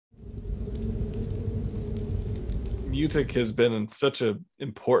music has been such an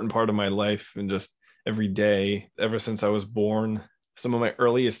important part of my life and just every day ever since I was born. Some of my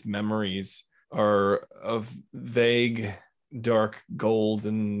earliest memories are of vague, dark gold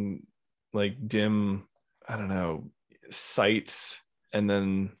and like dim, I don't know, sights, and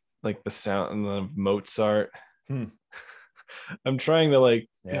then like the sound of Mozart. Hmm. I'm trying to like,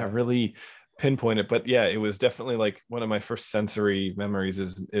 yeah, Yeah. really pinpoint it, but yeah, it was definitely like one of my first sensory memories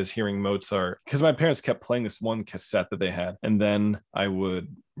is hearing Mozart, because my parents kept playing this one cassette that they had, and then I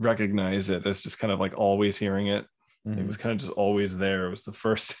would recognize it as just kind of like always hearing it. It Hmm. was kind of just always there. It was the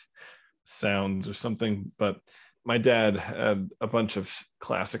first sounds or something. But my dad had a bunch of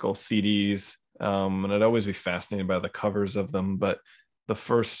classical CDs, and I'd always be fascinated by the covers of them. But the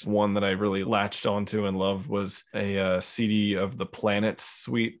first one that I really latched onto and loved was a CD of the Planets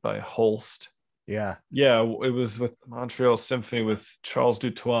Suite by Holst. Yeah. Yeah, it was with Montreal Symphony with Charles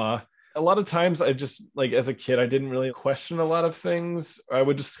Dutoit. A lot of times I just like as a kid, I didn't really question a lot of things. I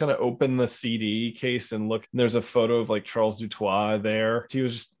would just kind of open the CD case and look. And there's a photo of like Charles Dutoit there. He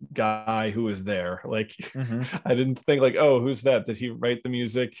was just a guy who was there. Like Hmm. I didn't think like, oh, who's that? Did he write the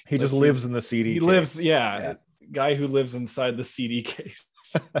music? He Like just lives in the CD he case. lives, yeah, Yeah. guy who lives inside the CD case.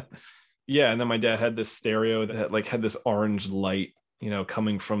 Yeah, and then my dad had this stereo that had, like had this orange light,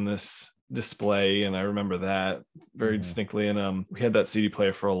 coming from this display, and I remember that very Hmm. distinctly. And we had that CD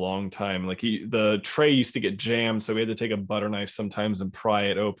player for a long time. Like the tray used to get jammed, so we had to take a butter knife sometimes and pry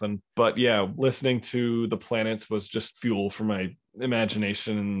it open. But yeah, listening to the planets was just fuel for my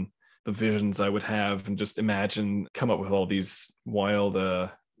imagination and the visions I would have, and just come up with all these wild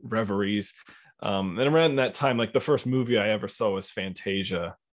reveries. And around that time, like the first movie I ever saw was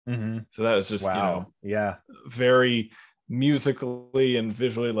Fantasia. Hmm. So that was just, Wow. Yeah. very musically and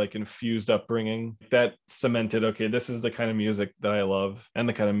visually like infused upbringing that cemented, okay, this is the kind of music that I love and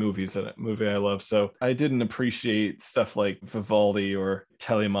the kind of movie I love. So I didn't appreciate stuff like Vivaldi or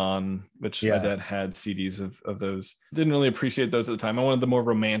Telemann, which my Yeah. dad had CDs of those. Didn't really appreciate those at the time. I wanted the more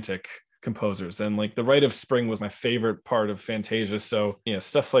romantic composers, and like the Rite of Spring was my favorite part of Fantasia. So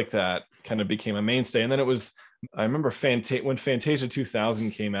stuff like that kind of became a mainstay. And then it was, I remember when Fantasia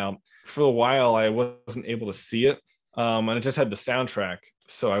 2000 came out. For a while I wasn't able to see it, and it just had the soundtrack,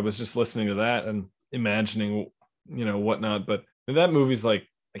 so I was just listening to that and imagining whatnot. But that movie's like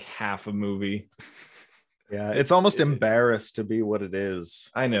half a movie. Yeah. it, It's almost it, embarrassed to be what it is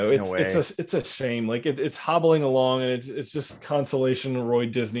I know in a it's way. a shame. Like it's hobbling along, and it's just consolation Roy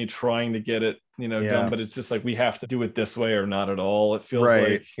Disney trying to get it done. Yeah. But it's just like we have to do it this way or not at all. It feels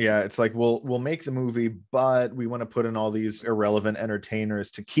Right. like. Yeah. It's like we'll make the movie, but we want to put in all these irrelevant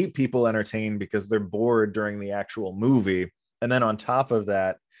entertainers to keep people entertained because they're bored during the actual movie. And then on top of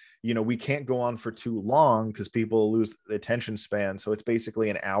that, we can't go on for too long because people lose the attention span. So it's basically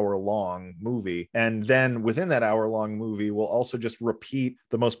an hour long movie. And then within that hour long movie, we'll also just repeat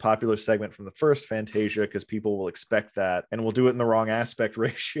the most popular segment from the first Fantasia because people will expect that. And we'll do it in the wrong aspect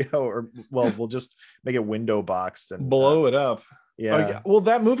ratio, or, well, we'll just make it window boxed and, Blow it up. Oh yeah. yeah. Well,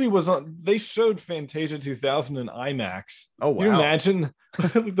 that movie was on. They showed Fantasia 2000 in IMAX. Oh, Can you wow. imagine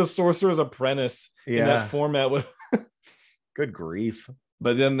the Sorcerer's Apprentice in that Yeah. format? Good grief.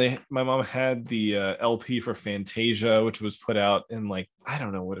 But then my mom had the LP for Fantasia, which was put out in like, I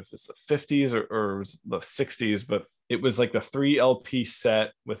don't know what if it's the 50s or it was the 60s, but it was like the 3 LP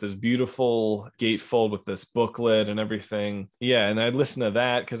set with this beautiful gatefold with this booklet and everything. Yeah, and I'd listen to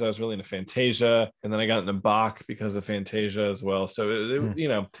that because I was really into Fantasia, and then I got into Bach because of Fantasia as well. So Hmm.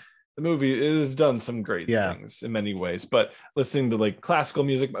 the movie it has done some great Yeah. things in many ways. But listening to like classical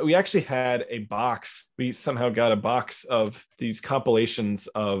music, we actually had a box. We somehow got a box of these compilations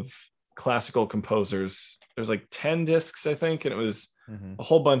of classical composers. There was like 10 discs, I think, and it was Hmm. a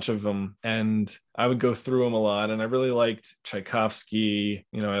whole bunch of them. And I would go through them a lot. And I really liked Tchaikovsky.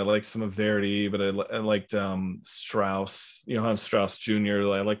 I liked some of Verdi, but I liked Strauss, Johann Strauss Jr.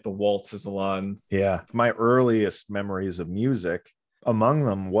 I liked the waltzes a lot. And Yeah. My earliest memories of music, among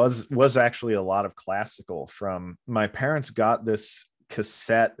them was actually a lot of classical. From my parents got this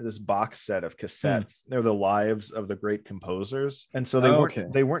box set of hmm. cassettes. They're the lives of the great composers, and so they Oh, weren't okay.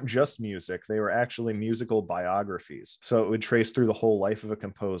 they weren't just music, they were actually musical biographies. So it would trace through the whole life of a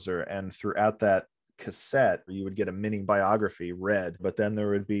composer, and throughout that cassette you would get a mini biography read, but then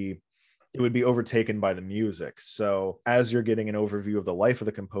it would be overtaken by the music. So as you're getting an overview of the life of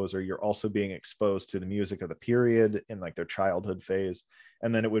the composer, you're also being exposed to the music of the period in like their childhood phase.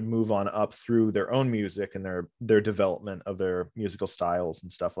 And then it would move on up through their own music and their development of their musical styles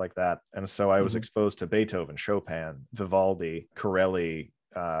and stuff like that. And so I was Mhm. exposed to Beethoven, Chopin, Vivaldi, Corelli,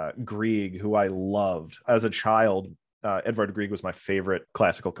 Grieg, who I loved as a child. Edvard Grieg was my favorite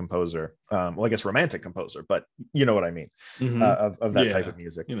classical composer. Well, I guess romantic composer, but you know what I mean, of that type of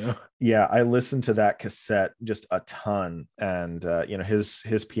music. Yeah, I listened to that cassette just a ton, and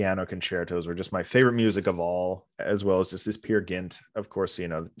his piano concertos were just my favorite music of all, as well as just his Peer Gynt, of course,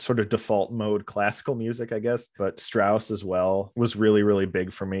 sort of default mode classical music, I guess. But Strauss as well was really, really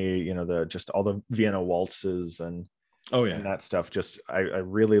big for me. The just all the Vienna waltzes and and that stuff. Just I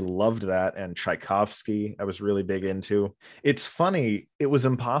really loved that. And Tchaikovsky I was really big into. It's funny, it was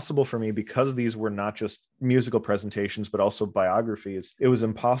impossible for me, because these were not just musical presentations but also biographies. It was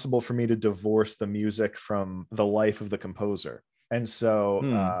impossible for me to divorce the music from the life of the composer. And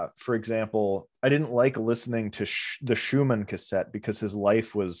so, for example, I didn't like listening to the Schumann cassette because his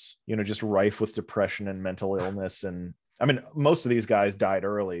life was, just rife with depression and mental illness. And I mean, most of these guys died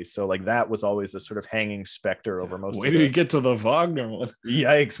early. So like that was always this sort of hanging specter over most of it. Wait till you get to the Wagner one.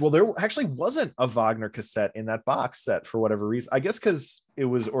 Yikes. Well, there actually wasn't a Wagner cassette in that box set for whatever reason. I guess because it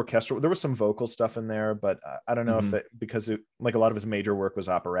was orchestral. There was some vocal stuff in there, but I don't know if that, because like a lot of his major work was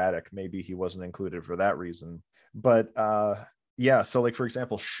operatic, maybe he wasn't included for that reason. But yeah, so like, for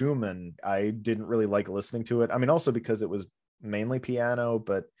example, Schumann, I didn't really like listening to it. I mean, also because it was mainly piano,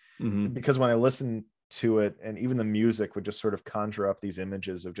 but because when I listened to it, and even the music would just sort of conjure up these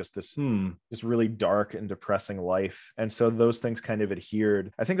images of just this really dark and depressing life. And so those things kind of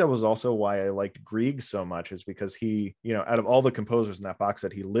adhered. I think that was also why I liked Grieg so much, is because he, out of all the composers in that box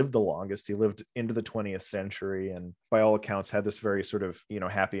set, he lived the longest. He lived into the 20th century, and by all accounts had this very sort of,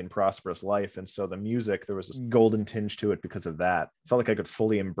 happy and prosperous life. And so the music, there was this golden tinge to it because of that. I felt like I could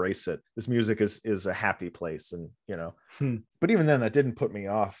fully embrace it. This music is a happy place. And, but even then, that didn't put me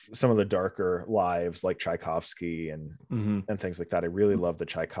off some of the darker lives like Tchaikovsky and things like that. I really love the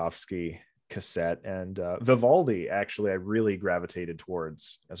Tchaikovsky cassette, and Vivaldi actually I really gravitated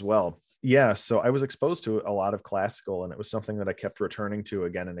towards as well. Yeah, so I was exposed to a lot of classical, and it was something that I kept returning to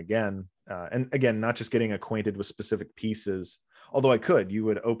again and again. And again, not just getting acquainted with specific pieces, although you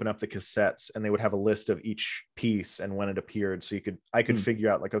would open up the cassettes and they would have a list of each piece and when it appeared. So I could figure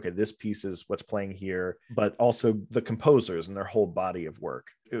out like, okay, this piece is what's playing here, but also the composers and their whole body of work.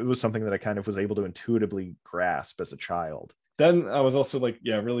 It was something that I kind of was able to intuitively grasp as a child. Then I was also like,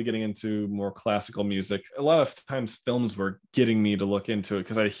 really getting into more classical music. A lot of times films were getting me to look into it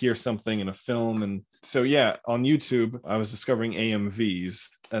because I hear something in a film. And so, on YouTube, I was discovering AMVs.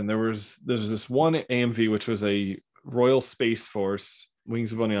 And there's this one AMV, which was a Royal Space Force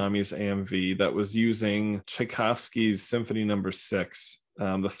Wings of Onyami's AMV that was using Tchaikovsky's Symphony No. 6,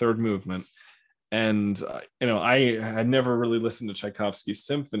 the third movement. And, I had never really listened to Tchaikovsky's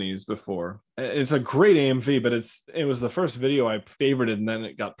symphonies before. It's a great AMV, but it was the first video I favorited, and then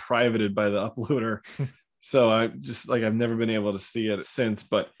it got privated by the uploader. So I just I've never been able to see it since,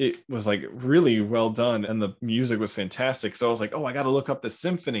 but it was really well done. And the music was fantastic. So I was like, oh, I got to look up the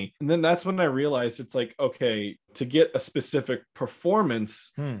symphony. And then that's when I realized it's okay, to get a specific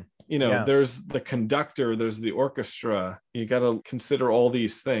performance, there's the conductor, there's the orchestra. You got to consider all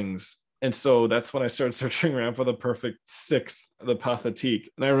these things. And so that's when I started searching around for the perfect sixth, the Pathétique.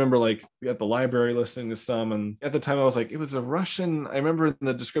 And I remember at the library listening to some, and at the time I was it was a Russian, I remember in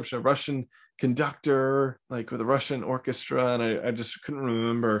the description, a Russian conductor, with a Russian orchestra. And I just couldn't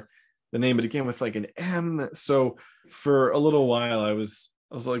remember the name, but again with an M. So for a little while I was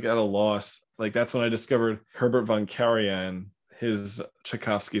at a loss. That's when I discovered Herbert von Karajan, his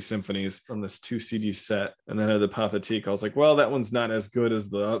Tchaikovsky symphonies from this 2 CD set, and then had the Pathétique. I was like, well, that one's not as good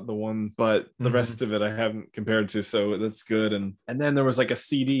as the one, but the rest of it I haven't compared to, so that's good. And then there was a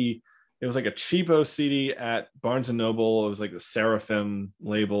CD. It was a cheapo CD at Barnes and Noble. It was the Seraphim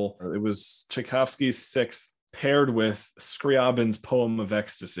label. It was Tchaikovsky's Sixth paired with Scriabin's Poem of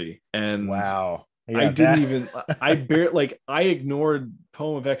Ecstasy. And wow. Yeah, I ignored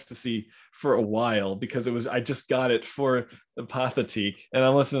Poem of Ecstasy for a while because I just got it for the Pathétique, and I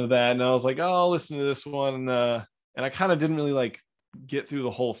listened to that and I was like, oh, I'll listen to this one. And I kind of didn't really get through the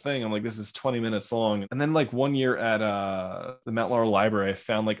whole thing. I'm this is 20 minutes long. And then one year at the Mount Laurel Library, I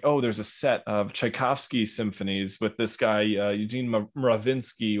found oh, there's a set of Tchaikovsky symphonies with this guy, Eugene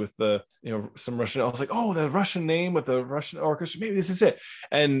Mravinsky, with the, some Russian. I was like, oh, the Russian name with the Russian orchestra, maybe this is it.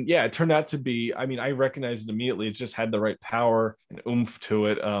 And yeah, it turned out to be, I recognized it immediately. It just had the right power and oomph to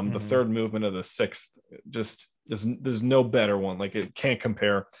it. The third movement of the sixth, just there's no better one. It can't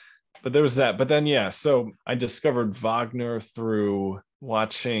compare. But there was that. But then, so I discovered Wagner through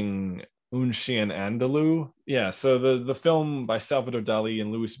watching Un Chien Andalou. Yeah, so the film by Salvador Dali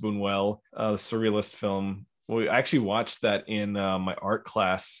and Luis Buñuel, the surrealist film. We actually watched that in my art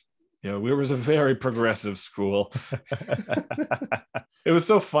class. We was a very progressive school. It was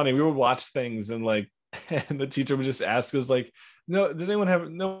so funny. We would watch things and And the teacher would just ask us like, no, does anyone have,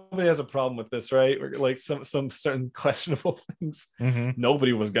 nobody has a problem with this, right? Or like some certain questionable things. Mm-hmm.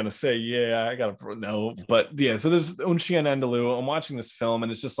 Nobody was gonna say, yeah, I got a no. But yeah, so there's Un Chien Andalou. I'm watching this film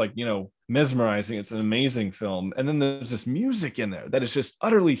and it's just like, mesmerizing. It's an amazing film. And then there's this music in there that is just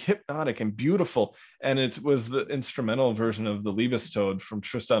utterly hypnotic and beautiful. And it was the instrumental version of the Liebestod from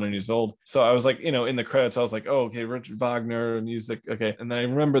Tristan and Isolde. So I was like, in the credits, I was like, oh, okay, Richard Wagner music. Okay. And then I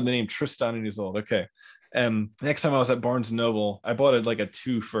remember the name Tristan and Isolde. Okay. And next time I was at Barnes & Noble, I bought like a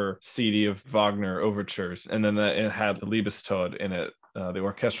 2-for CD of Wagner overtures. And then it had the Liebestod in it, the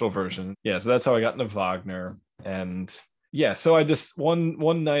orchestral version. Yeah, so that's how I got into Wagner. And yeah, so I just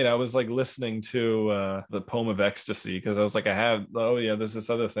one night I was like listening to the Poem of Ecstasy because I was like, there's this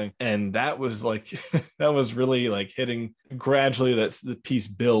other thing. And that was like, that was really like hitting gradually. That the piece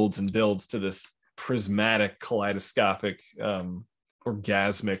builds and builds to this prismatic, kaleidoscopic,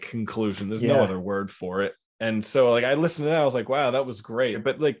 orgasmic conclusion. There's no other word for it. And so like I listened to that, I was like, wow, that was great.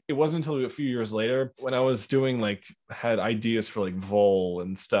 But like it wasn't until a few years later when I was doing like had ideas for like Vol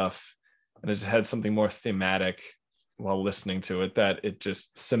and stuff, and I just had something more thematic while listening to it that it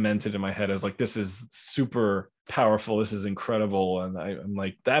just cemented in my head. I was like, this is super powerful. This is incredible. And I'm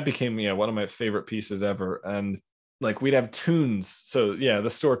like, that became one of my favorite pieces ever. And like we'd have tunes. So yeah, the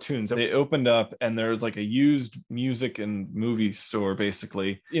store tunes. They opened up and there's like a used music and movie store,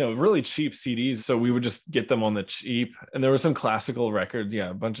 basically, really cheap CDs. So we would just get them on the cheap. And there were some classical records. Yeah,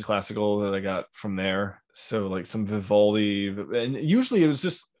 a bunch of classical that I got from there. So like some Vivaldi. And usually it was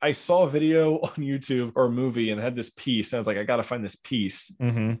just, I saw a video on YouTube or a movie and had this piece. And I was like, I got to find this piece.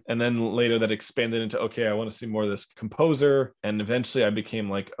 Mm-hmm. And then later that expanded into, okay, I want to see more of this composer. And eventually I became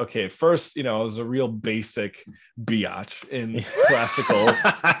like, okay, first, I was a real basic biatch in classical.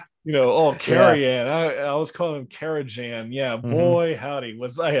 Karajan. I was calling him Karajan. Yeah, boy, howdy.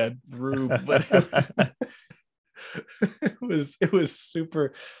 I had Rube, but it was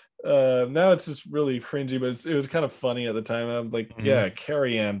super. Now it's just really cringy, but it was kind of funny at the time. I'm like, yeah,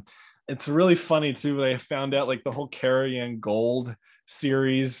 Karajan. It's really funny too when I found out like the whole Karajan Gold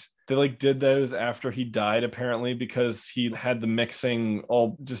series. They like did those after he died apparently because he had the mixing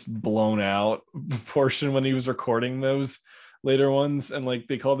all just blown out portion when he was recording those later ones, and like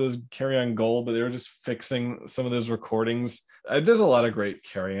they called those Carry-On Gold, but they were just fixing some of those recordings. There's a lot of great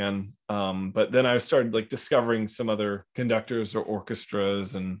Carry-On, but then I started like discovering some other conductors or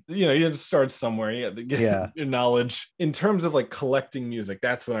orchestras, and you had to start somewhere. You had to get your knowledge in terms of like collecting music.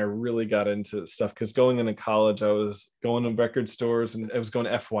 That's when I really got into stuff, because going into college I was going to record stores and I was going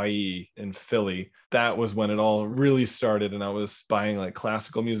to FYE in Philly. That was when it all really started, and I was buying like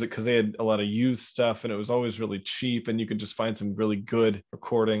classical music because they had a lot of used stuff and it was always really cheap and you could just find some really good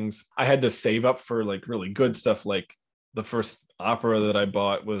recordings. I had to save up for like really good stuff. Like the first opera that I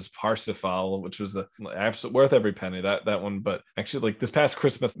bought was Parsifal, which was absolute worth every penny, that one. But actually, like this past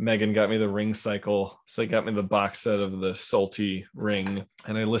Christmas, Megan got me the Ring Cycle. So they got me the box set of the Salty Ring.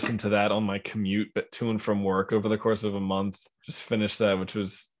 And I listened to that on my commute, but to and from work over the course of a month. Just finished that, which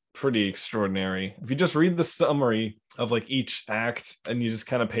was pretty extraordinary. If you just read the summary of like each act and you just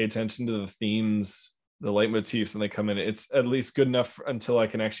kind of pay attention to the themes, the leitmotifs, and they come in, it's at least good enough until I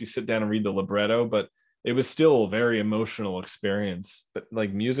can actually sit down and read the libretto. But it was still a very emotional experience. But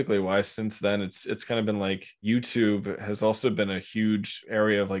like musically wise, since then it's kind of been like YouTube has also been a huge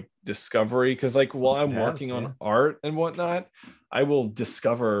area of like discovery, because like while I'm working on art and whatnot, I will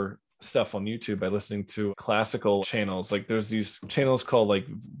discover stuff on YouTube by listening to classical channels. Like there's these channels called like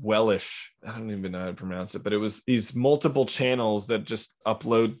Wellish, I don't even know how to pronounce it, but it was these multiple channels that just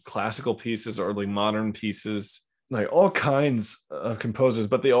upload classical pieces or like modern pieces, like all kinds of composers,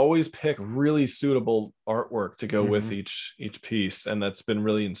 but they always pick really suitable artwork to go with each piece. And that's been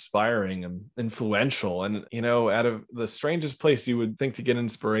really inspiring and influential. And, out of the strangest place you would think to get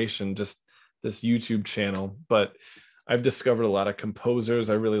inspiration, just this YouTube channel. But I've discovered a lot of composers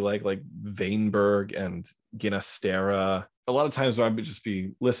I really like Weinberg and Ginastera. A lot of times where I would just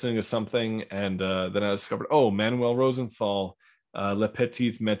be listening to something and then I discovered, Manuel Rosenthal, Le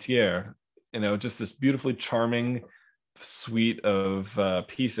Petit Métier, just this beautifully charming suite of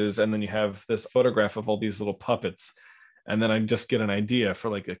pieces. And then you have this photograph of all these little puppets. And then I just get an idea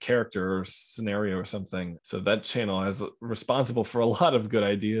for like a character or scenario or something. So that channel is responsible for a lot of good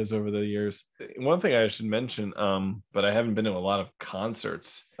ideas over the years. One thing I should mention, but I haven't been to a lot of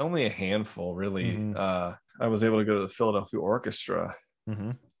concerts, only a handful really. I was able to go to the Philadelphia Orchestra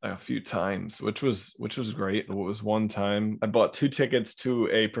a few times, which was great. It was one time I bought 2 tickets to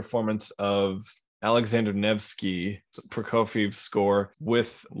a performance of Alexander Nevsky, Prokofiev's score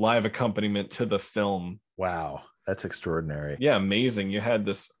with live accompaniment to the film. Wow. That's extraordinary. Yeah, amazing. You had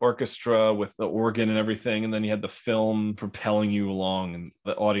this orchestra with the organ and everything, and then you had the film propelling you along, and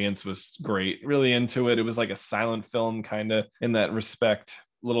the audience was great, really into it. It was like a silent film kind of in that respect.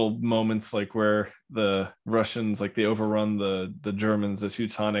 Little moments like where the Russians, like they overrun the Germans, the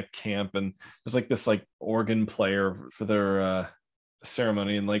Teutonic camp, and there's like this like organ player for their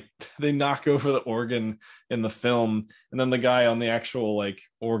ceremony, and like they knock over the organ in the film, and then the guy on the actual like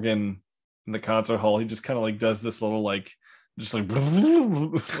organ in the concert hall, he just kind of like does this little like just like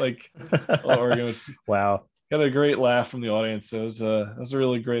like organ, which Wow. got a great laugh from the audience. So it was a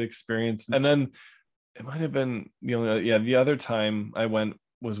really great experience. And then it might have been the other time I went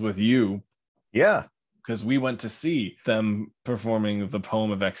was with you. Yeah. Because we went to see them performing the Poem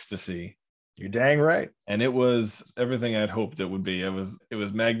of Ecstasy. You're dang right. And it was everything I'd hoped it would be. It was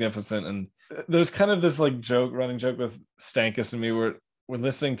magnificent. And there's kind of this like running joke with Stankus and me where we're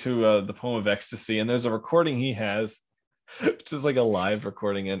listening to the Poem of Ecstasy, and there's a recording he has, which is like a live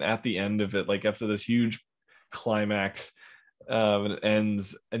recording. And at the end of it, like after this huge climax, and it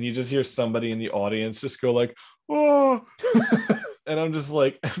ends, and you just hear somebody in the audience just go like, "Oh," and I'm just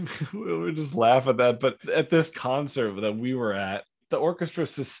like, we just laugh at that. But at this concert that we were at, the orchestra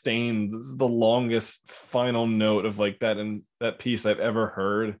sustained the longest final note of like that and that piece I've ever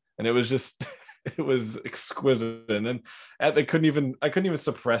heard, and it was just it was exquisite. And I couldn't even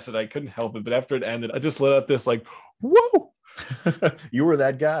suppress it. I couldn't help it. But after it ended, I just let out this like, whoa. You were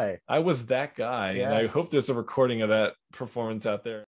that guy. I was that guy. Yeah. And I hope there's a recording of that performance out there.